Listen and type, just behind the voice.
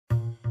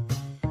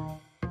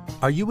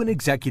Are you an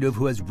executive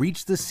who has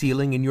reached the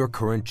ceiling in your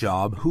current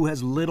job, who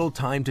has little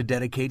time to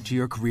dedicate to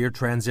your career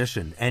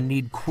transition and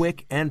need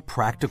quick and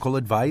practical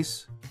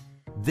advice?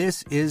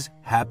 This is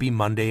Happy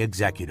Monday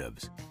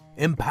Executives,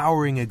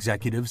 empowering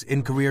executives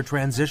in career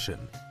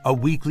transition, a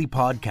weekly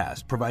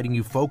podcast providing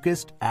you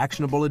focused,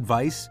 actionable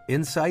advice,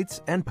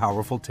 insights, and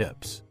powerful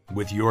tips.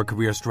 With your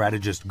career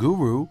strategist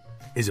guru,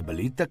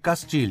 Isabelita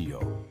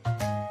Castillo.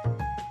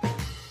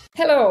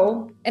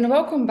 Hello, and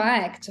welcome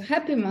back to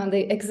Happy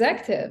Monday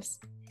Executives,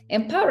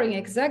 empowering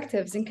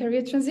executives in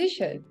career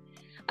transition.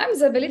 I'm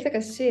Isabelita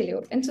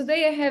Castillo, and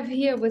today I have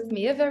here with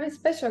me a very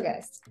special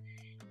guest.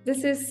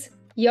 This is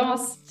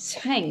Jos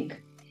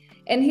Schenk,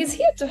 and he's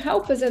here to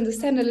help us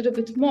understand a little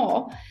bit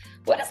more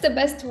what is the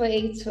best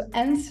way to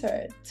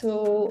answer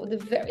to the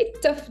very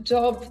tough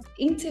job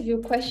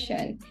interview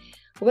question.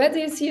 Where do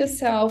you see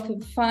yourself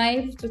in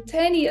 5 to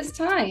 10 years'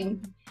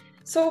 time?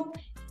 So,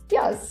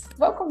 yes,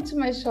 welcome to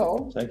my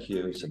show. Thank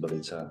you,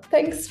 Isabelita.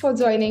 Thanks for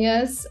joining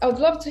us. I would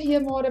love to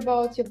hear more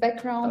about your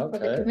background for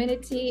the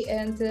community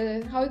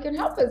and how you can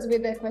help us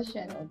with that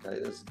question. Okay,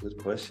 that's a good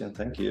question.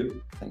 Thank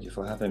you. Thank you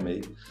for having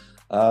me.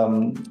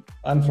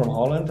 I'm from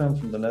Holland. I'm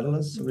from the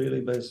Netherlands,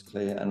 really,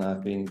 basically, and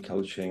I've been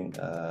coaching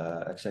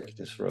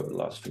executives for over the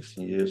last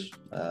 15 years.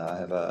 I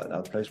have an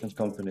outplacement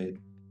company,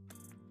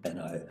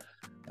 and I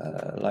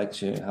like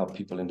to help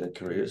people in their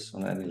careers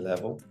on any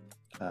level.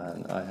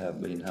 And I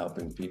have been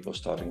helping people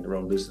starting their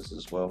own business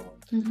as well.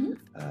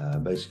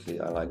 Mm-hmm. Basically,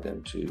 I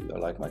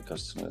like my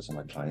customers and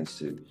my clients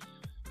to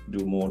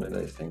do more than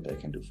they think they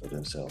can do for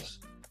themselves,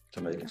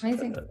 to make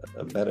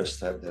a better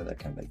step than they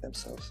can make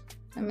themselves.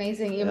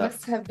 Amazing. You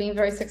must have been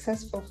very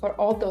successful for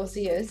all those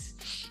years.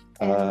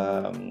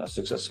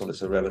 Successful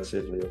is a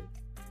relatively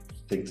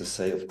thing to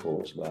say, of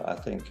course, but I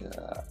think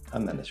I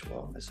manage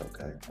well. It's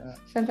okay.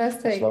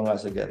 Fantastic. As long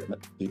as I get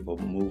people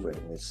moving,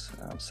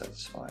 I'm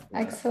satisfied.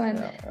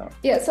 Excellent.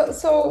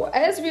 So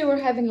as we were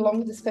having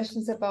long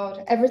discussions about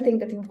everything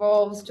that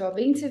involves job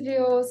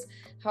interviews,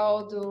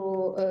 how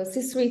do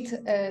C-suite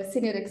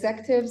senior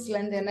executives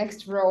land their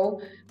next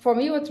role, for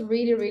me what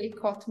really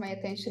caught my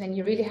attention, and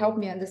you really helped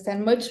me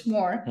understand much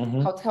more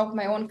how to help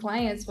my own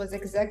clients, was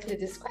exactly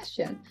this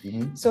question.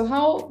 So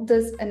how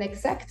does an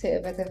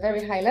executive at a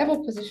very high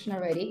level position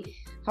already,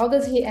 how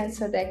does he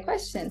answer that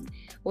question?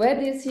 Where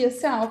do you see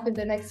yourself in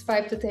the next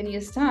 5 to 10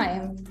 years'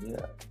 time?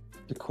 Yeah,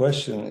 the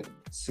question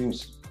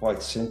seems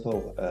quite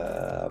simple,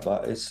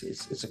 but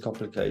it's a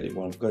complicated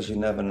one, because you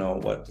never know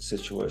what the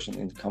situation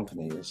in the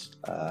company is.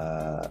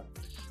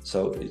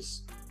 So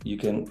you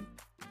can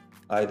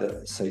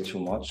either say too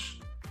much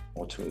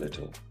or too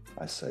little,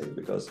 I say,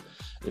 because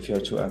if you're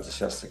too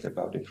enthusiastic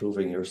about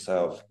improving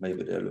yourself,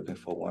 maybe they're looking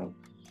for one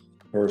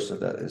person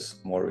that is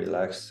more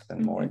relaxed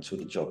and more into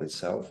the job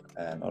itself.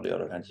 And on the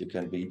other hand, you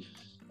can be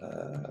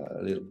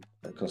a little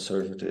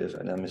conservative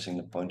and then missing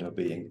the point of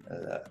being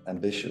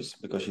ambitious,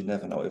 because you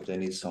never know if they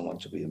need someone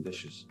to be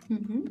ambitious.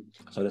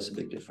 So that's a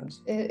big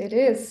difference. It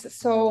is.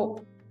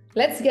 So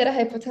let's get a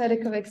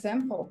hypothetical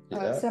example.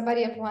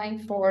 Somebody applying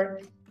for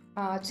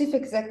chief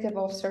executive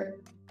officer.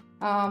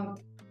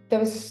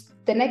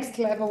 The next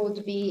level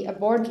would be a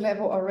board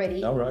level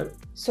already. All right.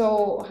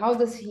 So how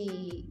does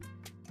he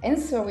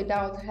answer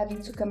without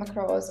having to come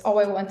across, all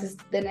I want is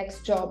the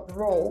next job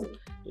role?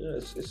 Yeah,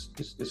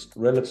 it's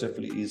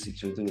relatively easy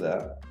to do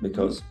that,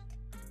 because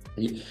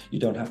you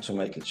don't have to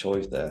make a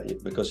choice there,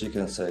 because you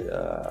can say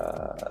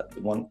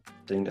one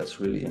thing that's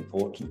really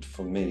important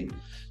for me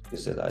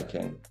is that I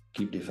can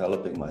keep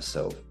developing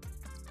myself,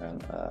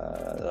 and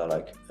that I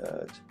like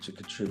to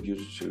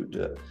contribute to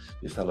the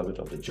development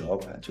of the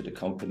job and to the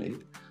company,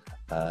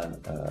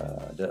 and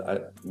that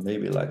I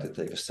maybe like to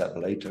take a step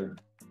later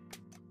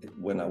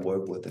when I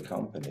work with the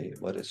company,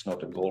 but it's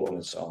not a goal on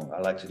its own. I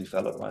like to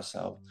develop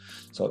myself.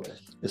 So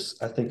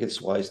I think it's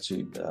wise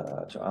to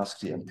ask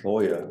the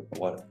employer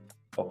what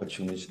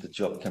opportunities the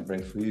job can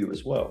bring for you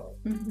as well.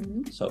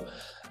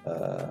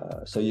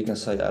 So you can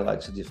say, I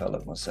like to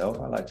develop myself.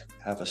 I like to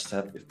have a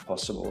step, if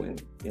possible,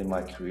 in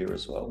my career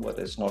as well, but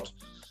it's not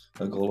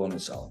a goal on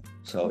its own.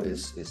 So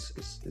it's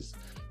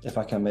if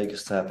I can make a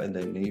step and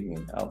they need me,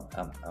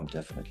 I'm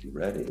definitely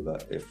ready.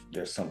 But if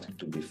there's something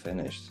to be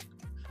finished,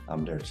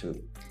 I'm there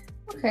too.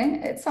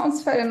 Okay, it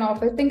sounds fair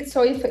enough. I think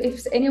so.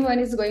 If anyone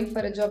is going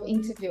for a job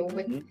interview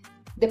with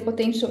the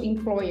potential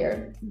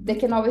employer, they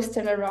can always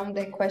turn around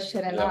that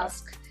question and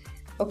ask,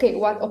 okay,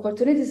 what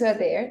opportunities are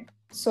there?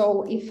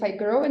 So if I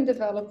grow and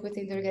develop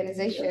within the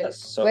organization,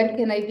 where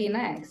can I be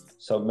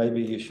next? So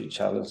maybe you should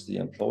challenge the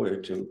employer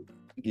to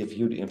give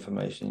you the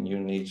information you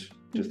need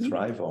to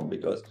thrive on,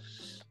 because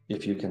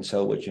if you can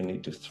sell what you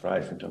need to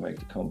thrive and to make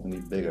the company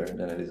bigger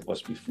than it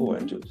was before,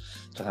 and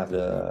to have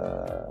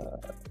the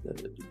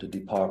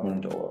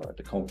department or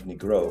the company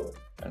grow,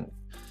 and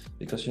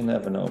because you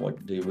never know what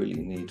they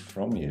really need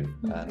from you,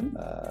 and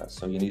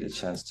so you need a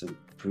chance to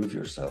prove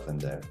yourself in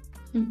there.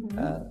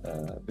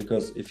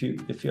 Because if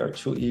you are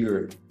too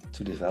eager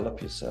to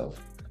develop yourself,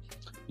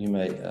 you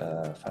may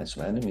find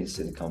some enemies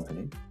in the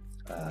company,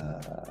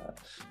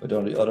 But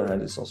on the other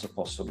hand, it's also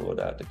possible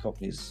that the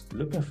company is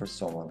looking for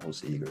someone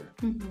who's eager.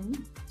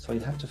 So you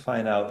have to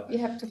find out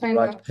the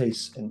right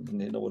pace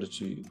in order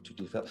to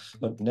develop,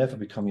 but never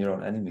become your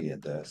own enemy in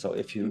there. So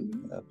if you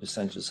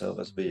present yourself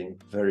as being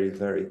very,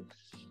 very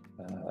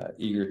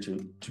eager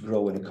to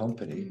grow in a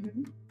company,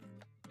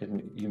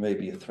 you may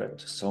be a threat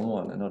to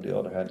someone. And on the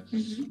other hand,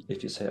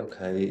 if you say,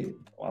 okay,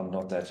 I'm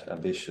not that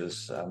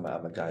ambitious, I'm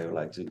a guy who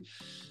like to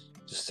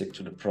stick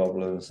to the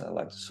problems, I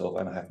like to solve,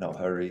 and I have no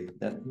hurry,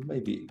 then you may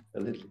be a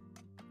little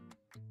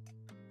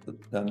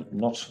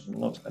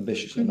not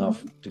ambitious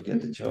enough to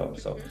get the job.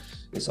 So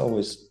it's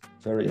always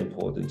very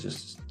important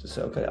just to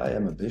say, okay, I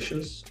am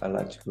ambitious, I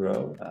like to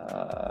grow,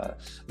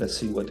 let's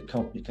see what the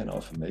company can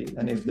offer me,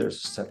 and if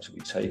there's a step to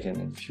be taken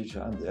in the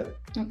future, I'm there.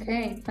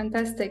 Okay,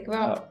 fantastic.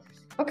 Well,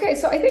 okay,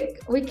 so I think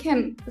we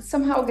can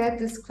somehow get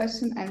this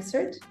question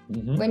answered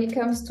when it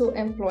comes to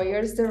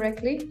employers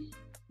directly.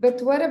 But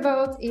what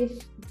about if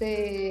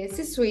the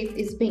C-suite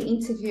is being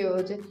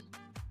interviewed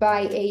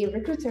by a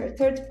recruiter,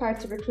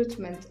 third-party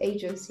recruitment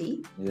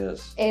agency?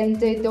 Yes. And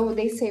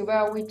they say,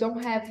 well, we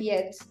don't have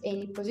yet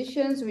any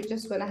positions, we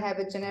just want to have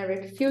a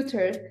generic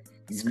filter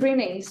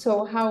screening.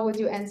 So how would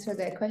you answer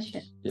that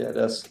question? Yeah,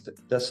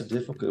 that's a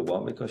difficult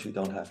one, because you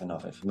don't have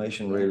enough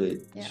information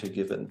really to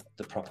give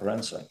the proper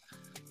answer.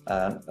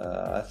 And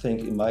I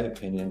think, in my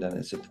opinion, then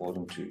it's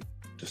important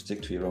to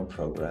stick to your own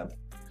program.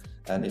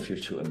 And if you're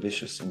too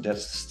ambitious, and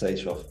that's the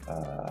stage of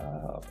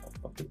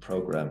the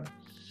program,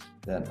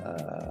 then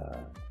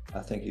I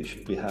think you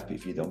should be happy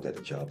if you don't get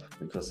a job,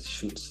 because it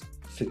should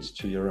fit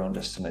to your own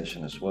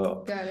destination as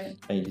well. Got it.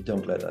 And you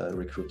don't let a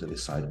recruiter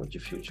decide what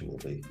your future will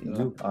be.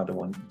 You are the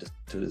one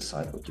to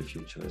decide what your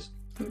future is.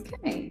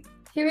 Okay,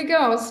 here we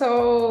go.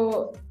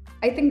 So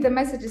I think the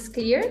message is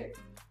clear.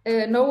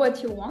 Know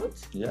what you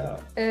want,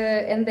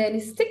 and then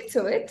stick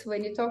to it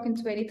when you're talking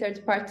to any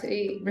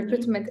third-party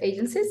recruitment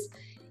agencies.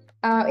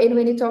 And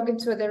when you're talking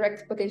to a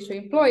direct potential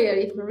employer,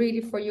 if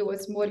really for you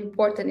what's more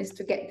important is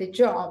to get the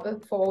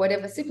job for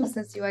whatever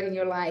circumstance you are in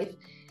your life,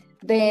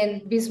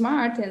 then be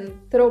smart and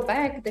throw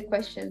back the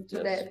question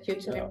to that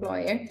future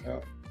employer,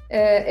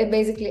 and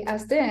basically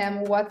ask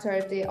them what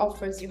are the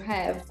offers you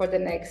have for the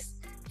next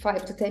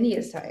 5 to 10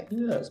 years time.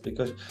 Yes,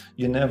 because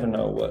you never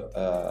know what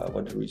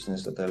the reason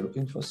is that they're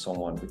looking for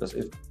someone. Because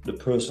if the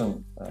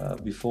person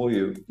before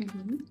you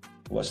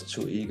was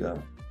too eager,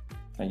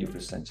 and you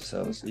present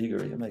yourself as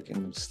eager, you're making a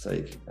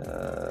mistake.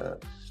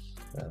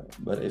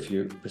 But if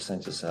you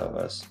present yourself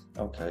as,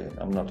 okay,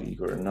 I'm not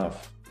eager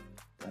enough,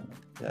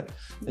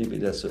 maybe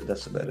that's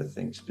a better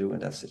thing to do in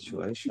that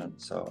situation.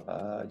 So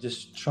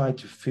just try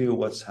to feel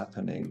what's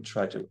happening,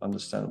 try to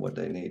understand what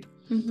they need.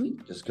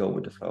 Just go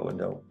with the flow, and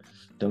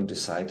don't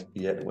decide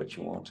yet what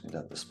you want in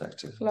that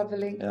perspective.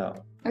 Lovely. Yeah.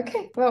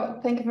 Okay, well,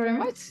 thank you very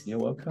much. You're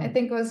welcome. I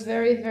think it was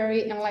very,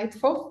 very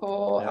enlightful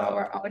for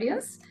our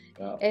audience.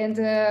 And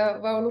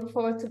look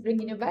forward to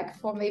bringing you back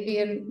for maybe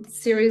a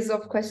series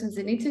of questions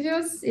and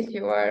interviews, if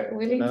you are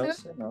willing to.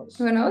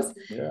 Who knows?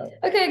 Yeah.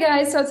 Okay,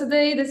 guys, so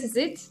today this is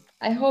it.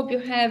 I hope you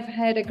have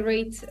had a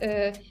great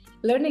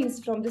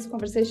learnings from this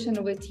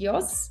conversation with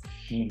Jos.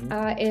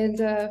 And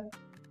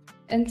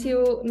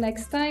until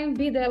next time,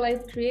 be the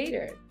life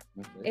creator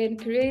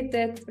and create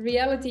that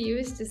reality you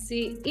wish to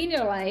see in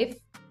your life.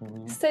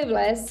 Stay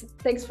blessed.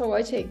 Thanks for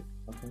watching.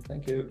 Okay,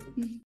 thank you.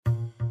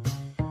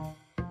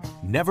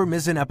 Never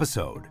miss an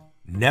episode.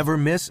 Never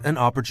miss an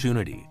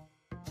opportunity.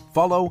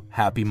 Follow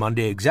Happy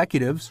Monday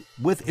Executives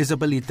with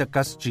Isabelita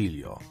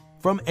Castillo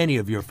from any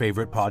of your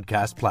favorite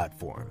podcast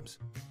platforms.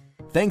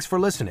 Thanks for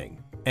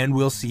listening, and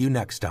we'll see you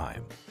next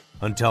time.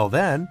 Until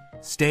then,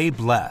 stay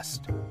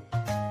blessed.